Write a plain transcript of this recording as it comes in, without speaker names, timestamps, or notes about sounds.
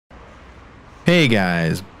Hey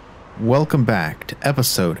guys, welcome back to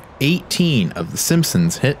episode 18 of The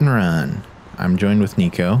Simpsons Hit and Run. I'm joined with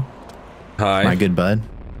Niko. Hi. My good bud.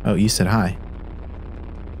 Oh, you said hi.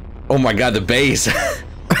 Oh my god, the bass.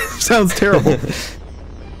 Sounds terrible.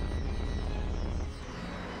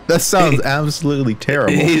 That sounds absolutely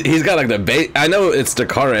terrible. He's got like the bass. I know it's the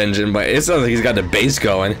car engine, but it sounds like he's got the bass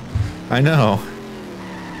going. I know.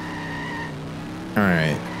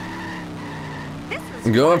 Alright.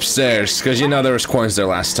 Go upstairs, because you know there was coins there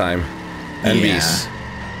last time. And bees.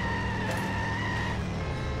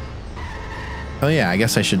 Oh yeah, I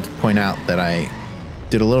guess I should point out that I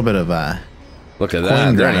did a little bit of Look at coin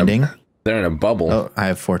that. grinding. They're in a bubble. Oh, I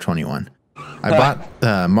have 421. I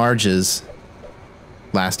bought Marge's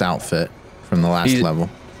last outfit from the last level.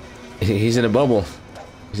 He's in a bubble.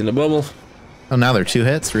 He's in a bubble. Oh, now they're 2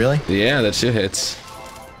 hits, really? Yeah, that's 2 hits.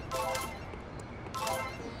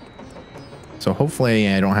 So hopefully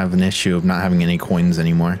I don't have an issue of not having any coins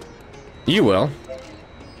anymore. You will.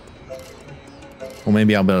 Well,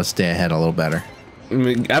 maybe I'll be able to stay ahead a little better.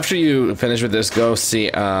 After you finish with this, go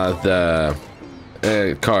see the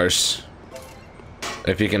cars.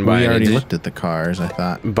 If you can buy. We already looked at the cars, I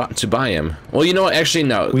thought. To buy them. Well, you know what? Actually,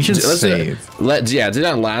 no. We should save. Do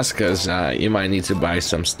that last, because you might need to buy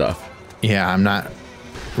some stuff. Yeah, I'm not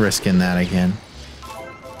risking that again.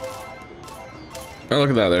 Oh, look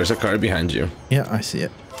at that. There's a car behind you. Yeah, I see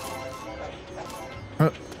it.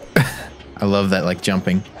 Oh. I love that, like,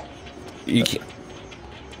 jumping. You can't.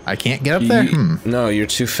 I can't get up there? No, you're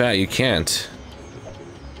too fat. You can't.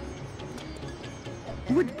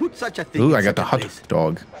 Who would put such a thing? Ooh, I got the hot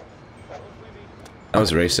dog. That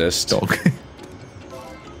was racist. Dog.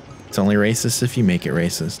 It's only racist if you make it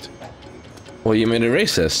racist. Well, you made it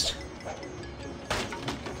racist.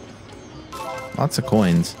 Lots of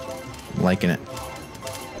coins. I'm liking it.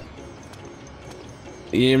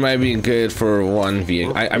 You might be good for one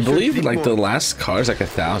vehicle. I believe like the last car is like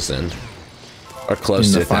 1,000, or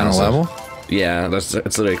close to 1,000. In the final level? Yeah, it's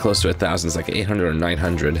literally close to 1,000. It's like 800 or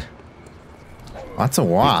 900. Lots of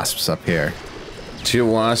wasps up here. 2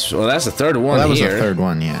 wasps. Well, that's the third one. Well, that was here. the third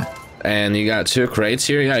one, yeah. And you got 2 crates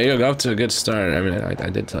here. Yeah, you got up to a good start. I mean, I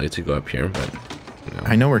did tell you to go up here, but you know.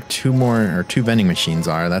 I know where 2 vending machines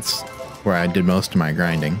are. That's where I did most of my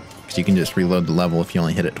grinding. Because you can just reload the level if you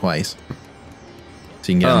only hit it twice.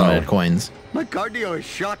 So you can get unlimited coins. My cardio is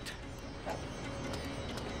shot.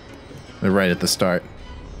 They're right at the start.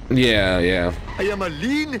 Yeah, yeah. I am a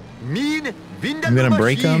lean, mean, I'm gonna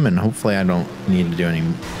break them, and hopefully I don't need to do any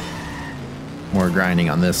more grinding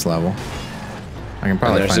on this level. I can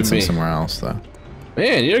probably find some somewhere else, though.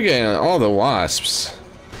 Man, you're getting all the wasps.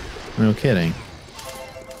 No kidding.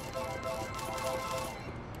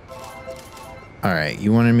 Alright,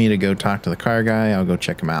 you wanted me to go talk to the car guy? I'll go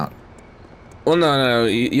check him out. Well, no,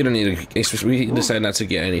 you don't need to. We decided not to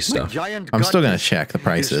get any stuff. I'm still gonna check the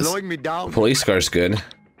prices. Police car's good.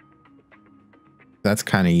 That's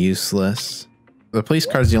kind of useless. The police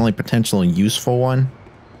car is the only potential useful one,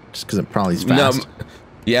 just because it probably is fast. No,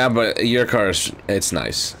 yeah, but your car's it's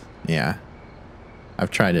nice. Yeah,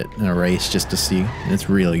 I've tried it in a race just to see, and it's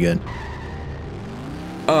really good.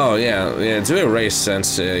 Oh yeah, do a race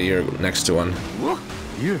since you're next to one.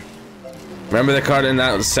 Remember the car in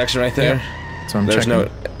that section right there? Yeah. So I'm checking.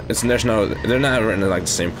 They're not written in like the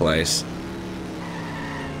same place.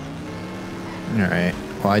 All right.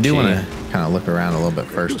 Well, I do want to kind of look around a little bit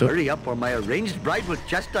first. Hurry up, or my arranged bride will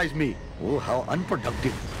chastise me. Oh, how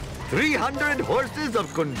unproductive! 300 horses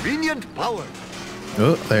of convenient power.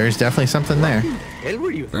 Oh, there's definitely something there. What the hell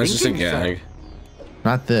were you That's just a thinking, gag.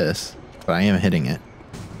 Not this, but I am hitting it.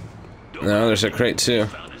 No, there's a crate too.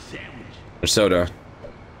 There's soda.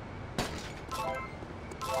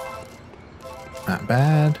 Not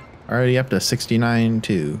bad. Already up to 69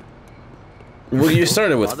 too. Well, you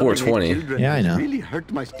started with 420. Yeah, I know. Really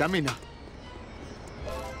hurt my stamina.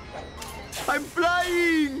 I'm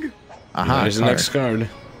flying. Aha, There's the next card.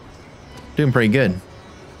 Doing pretty good.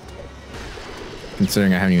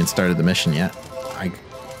 Considering I haven't even started the mission yet. You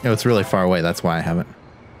know, it's really far away, that's why I haven't.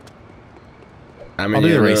 I mean, I'll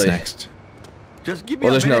do the race next. Just give me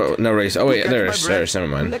well, there's minute. no race. Oh wait, To catch my there's. breath. Never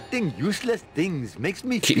mind. Collecting useless things makes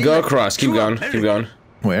me Go across. Keep going. Keep going.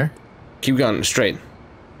 Where? Keep going straight.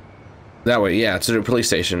 That way, yeah, to the police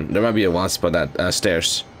station. There might be a wasp on that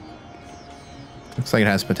stairs. Looks like it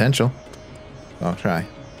has potential. I'll try.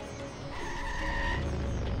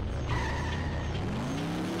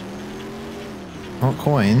 Oh,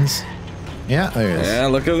 coins. Yeah, there it is. Yeah,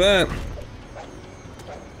 look at that.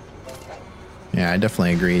 Yeah, I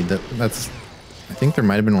definitely agreed. That's. I think there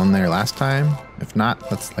might have been one there last time. If not,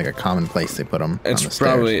 that's like a common place they put them. It's on the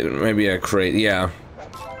probably stairs. maybe a crate. Yeah.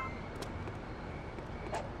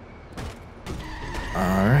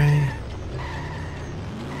 Alright.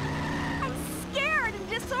 I'm scared and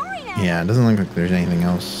disoriented. Yeah, it doesn't look like there's anything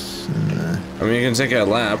else in the... I mean, you can take a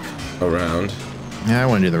lap around. Yeah, I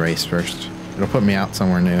want to do the race first. It'll put me out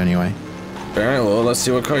somewhere new anyway. Alright, well, let's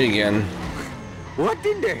see what car you get. What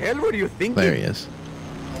in the hell were you thinking? There he is.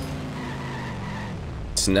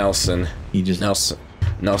 It's Nelson. He just... Nelson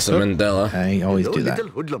Mandela. I always Hello, do that.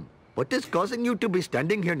 little hoodlum. What is causing you to be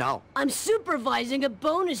standing here now? I'm supervising a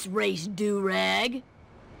bonus race, do-rag.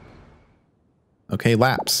 Okay,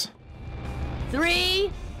 laps.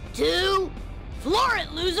 3, 2, floor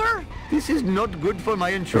it, loser! This is not good for my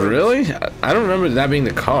insurance. Really? I don't remember that being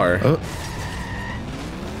the car. Oh.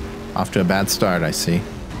 Off to a bad start, I see.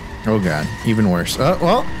 Oh god, even worse. Oh,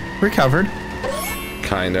 well, recovered.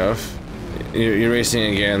 Kind of. You're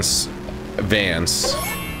racing against Vance.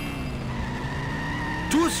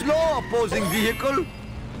 Too slow, opposing vehicle.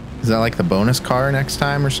 Is that like the bonus car next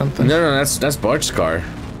time or something? No, that's Bart's car.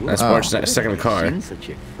 That's Bart's second car. And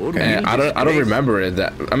I don't remember it.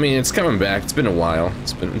 That I mean, it's coming back. It's been a while.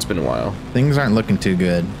 It's been a while. Things aren't looking too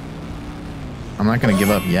good. I'm not gonna give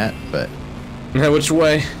up yet, but Which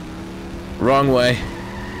way? Wrong way.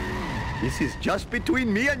 This is just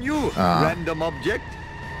between me and you, random object.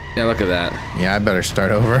 Yeah, look at that. yeah, I better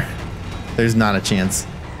start over. There's not a chance.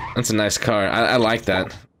 That's a nice car. I like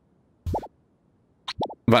that.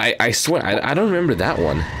 But I swear, I don't remember that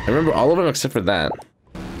one. I remember all of them except for that.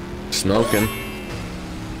 Smoking.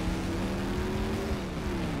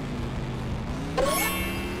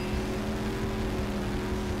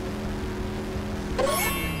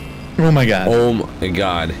 Oh my god. Oh my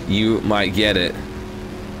god. You might get it.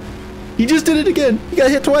 He just did it again. He got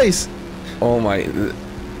hit twice. Oh my.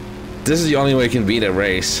 This is the only way you can beat a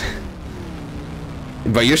race.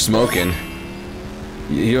 But you're smoking.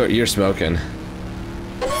 You're smoking.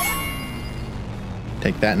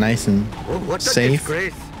 Take that nice and Oh, what a safe.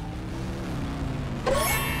 disgrace.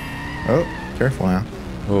 Oh, careful now.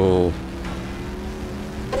 Oh.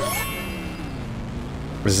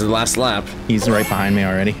 This is the last lap. He's right behind me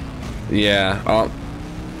already. Yeah. Oh.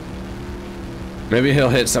 Maybe he'll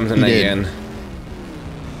hit something He did. again.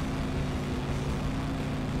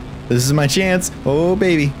 This is my chance. Oh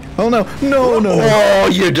baby. Oh no. No, no, no. Oh,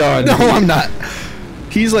 you're done. No, I'm not.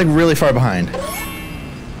 He's like really far behind.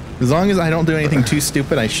 As long as I don't do anything too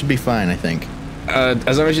stupid, I should be fine, I think.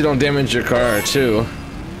 As long as you don't damage your car too,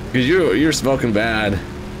 because you're smoking bad.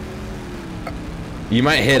 You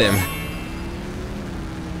might hit him.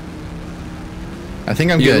 I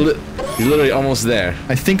think I'm good. You're literally almost there.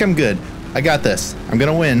 I think I'm good. I got this. I'm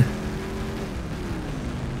gonna win.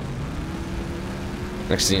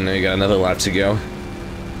 Next thing you know, you got another lap to go.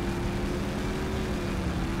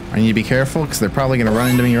 I need to be careful because they're probably gonna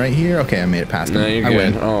run into me right here. Okay, I made it past them. No, you're I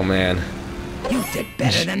good. win. Oh man. You did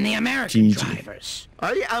better than the American GG. drivers.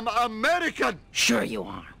 I am American. Sure you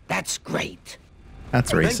are. That's great.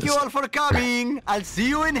 That's racist. Thank you all for coming. I'll see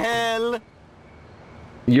you in hell.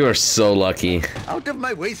 You are so lucky. Out of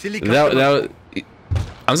my way, silly customer. That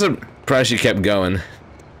I'm surprised you kept going.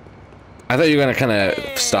 I thought you were gonna kind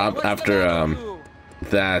of stop after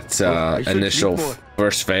that I should initial sleep more.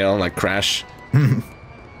 first fail, like crash.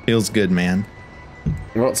 Feels good, man.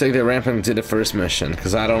 Well, take the ramp into the first mission,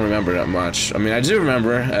 because I don't remember that much. I mean, I do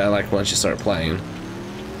remember, like, once you start playing.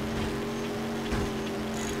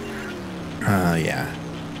 Yeah.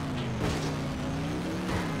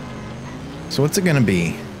 So what's it gonna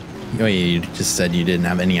be? Oh yeah, you just said you didn't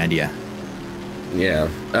have any idea. Yeah.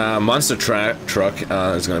 Monster truck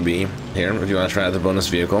is going to be here, if you want to try out the bonus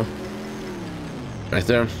vehicle. Right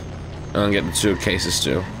there. And get the 2 cases,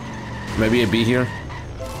 too. Maybe a B here?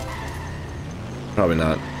 Probably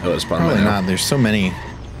not. It was fun. Probably not. There's so many.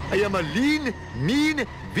 I am a lean, mean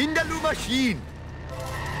Vindaloo machine.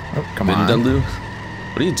 Oh, come on. Vindaloo?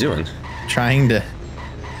 What are you doing? Trying to.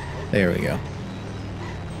 There we go.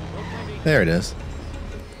 There it is.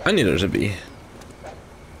 I knew there was a B.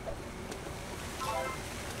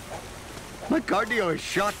 My cardio is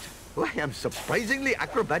shot. Oh, I am surprisingly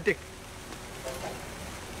acrobatic.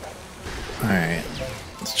 All right,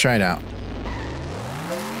 let's try it out.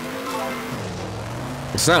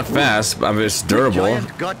 It's not fast, but I mean, it's My durable.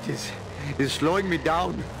 giant gut is slowing me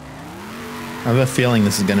down. I have a feeling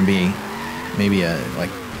this is gonna be maybe a like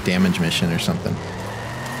damage mission or something.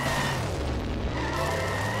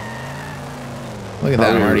 Look at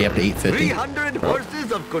that, I'm already up to 850. 300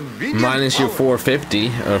 horses of convenience. Minus your power. 450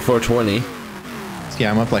 or 420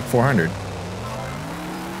 Yeah, I'm up like 400.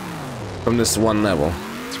 from this one level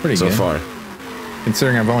It's pretty so good. far.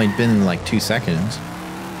 Considering I've only been in like 2 seconds.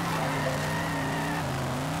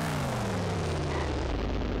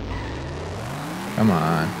 Come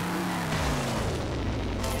on.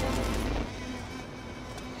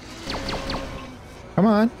 Come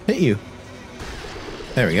on, hit you.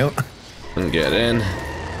 There we go. And get in.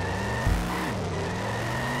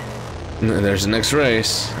 And there's the next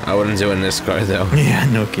race. I wouldn't do it in this car though. Yeah,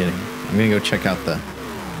 no kidding. I'm gonna go check out the.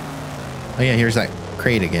 Oh yeah, here's that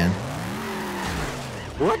crate again.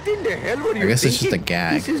 What in the hell were you I guess it's thinking? just a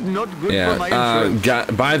gag. This is not good Yeah, for my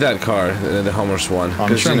insurance. buy that car, the Homer's one. Oh,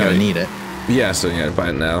 I'm sure I'm gonna need it. Yeah, so yeah, buy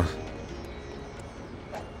it now.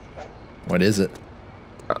 What is it?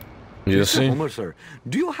 You Mr. see? Homer, sir,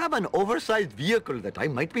 do you have an oversized vehicle that I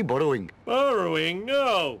might be borrowing? Borrowing?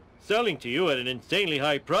 No. Selling to you at an insanely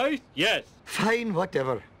high price? Yes. Fine,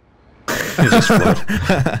 whatever.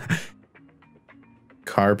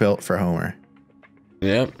 Car built for Homer.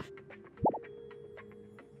 Yep.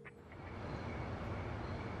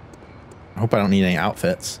 I hope I don't need any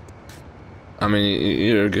outfits. I mean,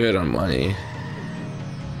 you're good on money.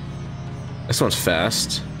 This one's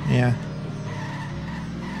fast. Yeah.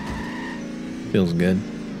 Feels good.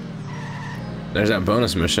 There's that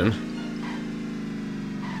bonus mission.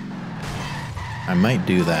 I might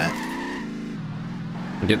do that.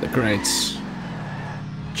 Get the crates.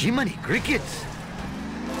 Jiminy crickets!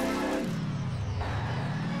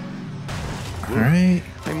 Alright.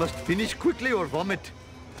 I must finish quickly or vomit.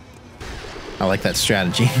 I like that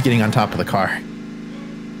strategy, getting on top of the car.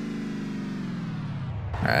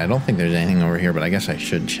 Alright, I don't think there's anything over here, but I guess I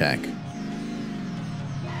should check.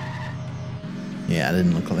 Yeah, it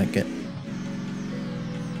didn't look like it.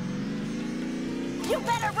 You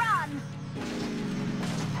better run.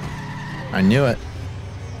 I knew it.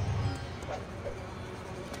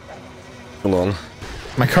 Along.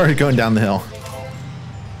 My car is going down the hill.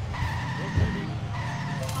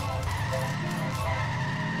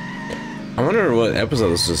 I wonder what episode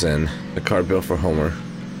this was in. The car built for Homer.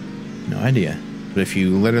 No idea. But if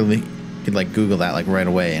you literally could like Google that like right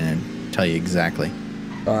away and it'd tell you exactly.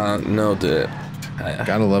 No,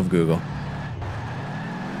 Gotta love Google.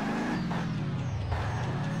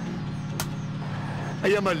 I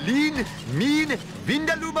am a lean, mean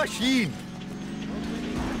Vindaloo machine.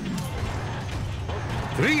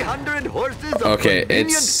 300 horses of Okay, convenient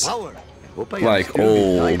it's power. Hope I am like still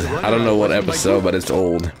old. beside I don't know what one of my episode, but it's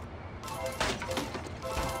old.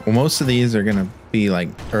 Well, most of these are gonna be like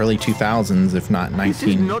early 2000s, if not This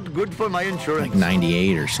is 19, not good for my insurance. like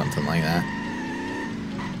 98 or something like that.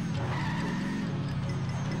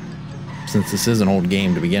 Since this is an old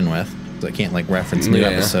game to begin with, so I can't like reference new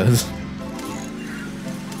episodes.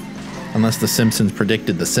 Unless The Simpsons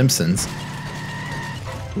predicted The Simpsons.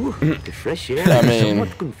 Ooh, the fresh air I is mean,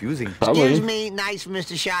 somewhat confusing. Probably. Excuse me, nice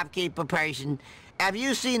Mr. Shopkeeper person. Have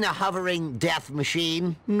you seen a hovering death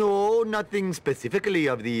machine? No, nothing specifically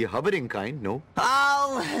of the hovering kind, no.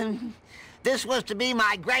 Oh, this was to be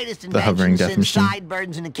my greatest The hovering invention death since machine.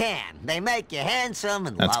 sideburns in a can. They make you handsome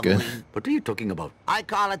and That's lovely. good. What are you talking about? I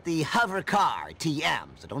call it the hover car, TM.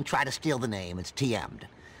 So don't try to steal the name, it's TM'd.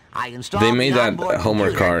 I installed They made the that onboard Homer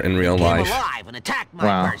computer, car in real came life. alive and attacked my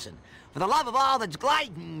Wow. person. For the love of all that's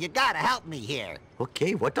gliding, you gotta help me here.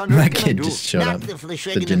 Okay, what on earth That can I kid do? just showed up. Knock the The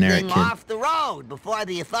flishiggin' generic thing kid. off the road before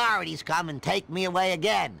the authorities come and take me away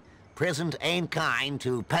again. Prisons ain't kind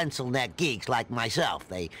to pencil neck geeks like myself.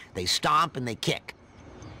 They stomp and they kick.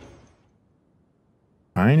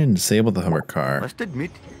 Find and disable the hover car. Must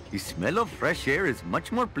admit, the smell of fresh air is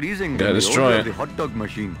much more pleasing Yeah, than the destroy odor it. of the hot dog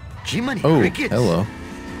machine. Jiminy Oh, crickets! hello.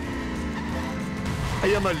 I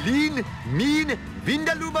am a lean, mean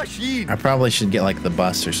Vindaloo machine. I probably should get like the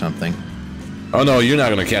bus or something. Oh no, you're not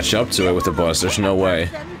gonna catch up to it with the bus. There's no way.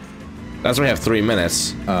 That's why we have 3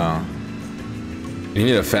 minutes. Oh, You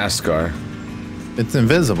need a fast car. it's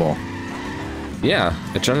invisible. Yeah,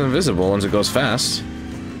 it turns invisible once it goes fast.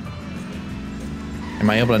 Am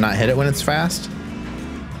I able to not hit it when it's fast?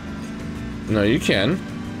 No, you can.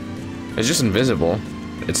 It's just invisible.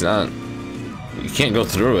 It's not. You can't go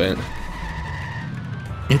through it.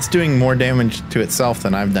 It's doing more damage to itself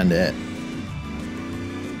than I've done to it.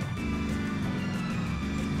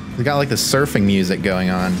 It's got like the surfing music going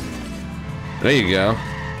on. There you go.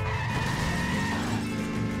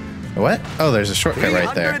 What? Oh, there's a shortcut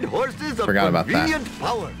right there. 300 horses of Forgot about that. convenient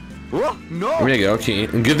power. Oh, no. There you go. Okay.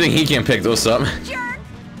 Good thing he can't pick those up. Jerk.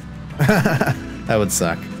 That would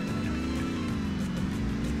suck.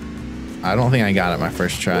 I don't think I got it my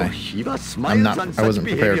first try. Oh, Shiva smiles I'm not. on I such wasn't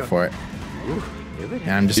prepared behavior. for it. Ooh, never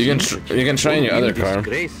Yeah, I'm just. You can try in your other car.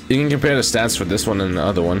 disgrace. You can compare the stats for this one and the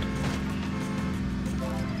other one.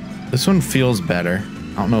 This one feels better.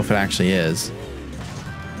 I don't know if it actually is.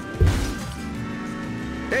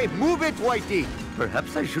 Hey, move it, Whitey.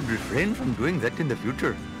 Perhaps I should refrain from doing that in the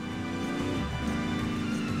future.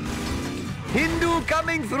 Hindu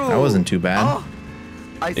coming through. That wasn't too bad. Oh,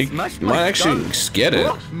 I You smashed might my actually skull. get it.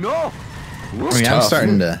 Oh, no. I mean, I'm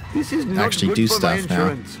starting to This is not actually good do for my stuff now.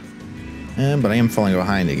 insurance. But I am falling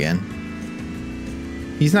behind again.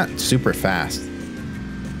 He's not super fast.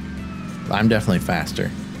 I'm definitely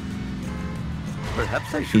faster.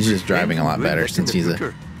 Perhaps I should He's just refrain driving a from lot doing better that in since the he's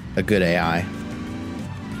future. a good AI.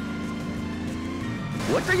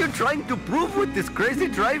 What are you trying to prove with this crazy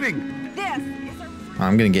driving?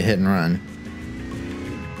 I'm gonna get hit and run.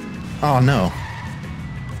 Oh no.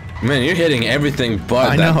 Man, you're hitting everything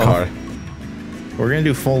but I that know. car. We're gonna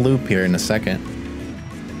do full loop here in a second.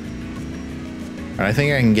 Alright, I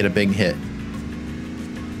think I can get a big hit.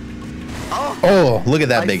 Oh, look at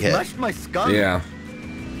that big I hit. smashed my skull. Yeah.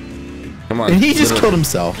 Come on. And he just Little- killed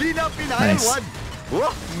himself. Clean up in Nice. aisle 1.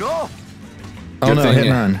 Oh, no. Oh Good no, thing, hit and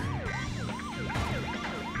yeah. run.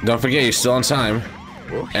 Don't forget, you're still on time.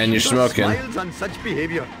 Oh, And you're she smoking. smiles on such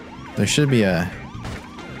behavior. There should be a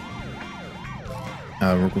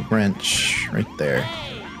wrench right there.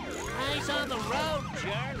 Eyes on the road,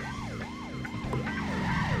 jerk.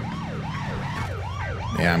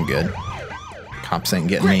 Yeah, I'm good. Cops ain't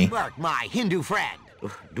getting Great me. work, my Hindu friend.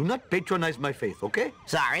 Do not patronize my faith, okay?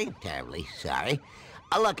 Sorry, terribly sorry.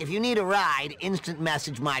 Look, if you need a ride, instant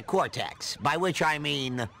message my Cortex, by which I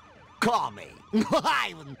mean, call me.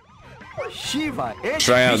 Shiva,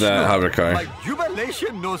 Try out that hover car. My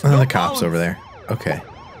jubilation knows Oh, no the cops bounds. over there. Okay.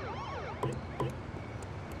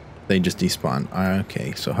 They just despawned.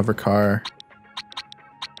 Okay, so hover car.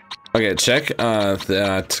 Okay, check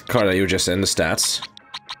that car that you were just in, the stats.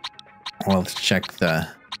 Well, let's check the.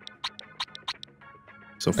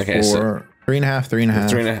 So Okay, four, 3.5, 3.5.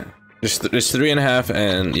 3.5. There's 3.5,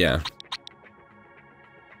 and yeah.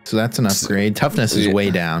 So that's an upgrade. Toughness is Yeah.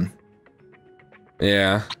 way down.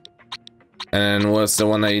 Yeah. And what's the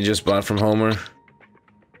one that you just bought from Homer?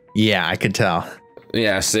 Yeah, I could tell.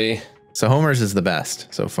 Yeah, see? So Homer's is the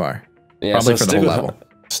best so far. Yeah, Probably so for the whole stick level.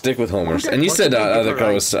 Stick with Homer's. And you said the other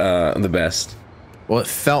car was the best. Well, it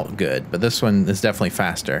felt good, but this one is definitely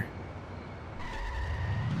faster.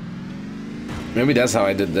 Maybe that's how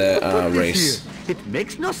I did the Who put this race. here? It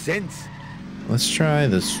makes no sense. Let's try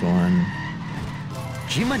this one.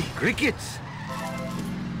 Jiminy crickets.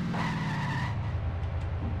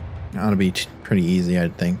 Ought to be pretty easy,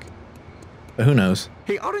 I'd think. But who knows?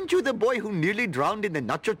 Hey, aren't you the boy who nearly drowned in the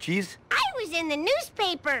nacho cheese? I was in the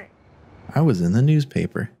newspaper. I was in the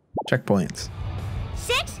newspaper. Checkpoints.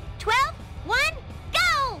 6, 12, 1,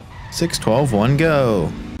 go! 6, 12, 1,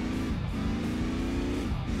 go.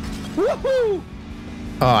 Woohoo!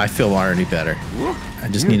 Oh, I feel already better. I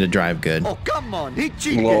just need to drive good. Oh, come on, he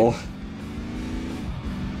cheated. Lol.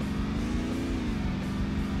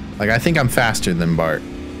 Like, I think I'm faster than Bart.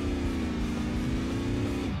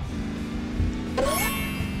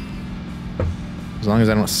 As long as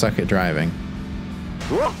I don't suck at driving.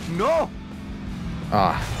 Oh, no.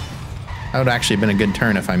 Ah. That would actually have been a good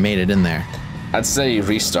turn if I made it in there. I'd say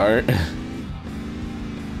restart.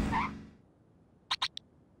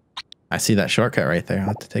 I see that shortcut right there. I'll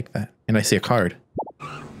have to take that. And I see a card.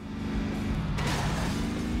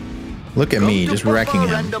 Look at me, Come to just Papa, wrecking him.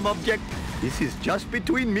 Random object. This is just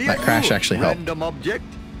between me That and crash you. actually helped. Random object.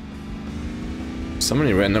 So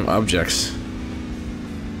many random objects.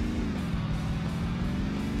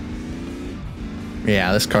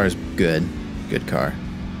 Yeah, this car is good. Good car.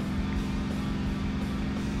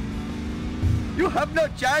 You have no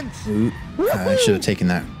chance. Ooh, I should have taken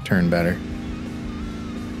that turn better.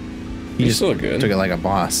 He You're just still good. took it like a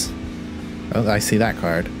boss. Oh, I see that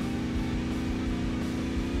card.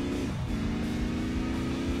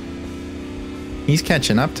 He's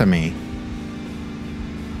catching up to me.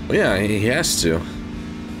 Well, yeah, he has to.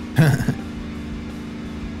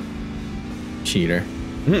 Cheater.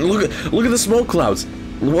 Look at the smoke clouds.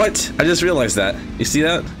 What? I just realized that. You see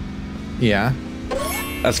that? Yeah.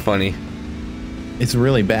 That's funny. It's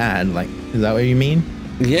really bad. Like, is that what you mean?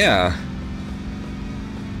 Yeah.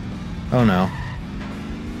 Oh no.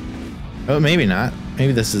 Oh, maybe not.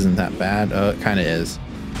 Maybe this isn't that bad. Oh, it kind of is.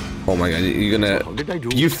 Oh my god, you're gonna. How did I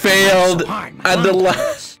do? You failed at the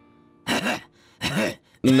last.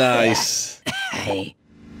 Nice.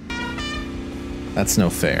 That's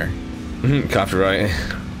no fair. Copyright.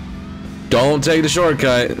 Don't take the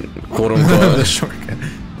shortcut, quote The unquote. shortcut.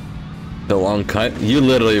 The long cut. You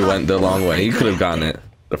literally went the long way. You could have gotten it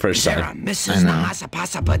the first time. Mrs. know.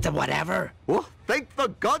 Namasa whatever? Oh, thank the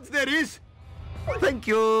gods there is. Thank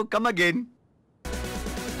you. Come again.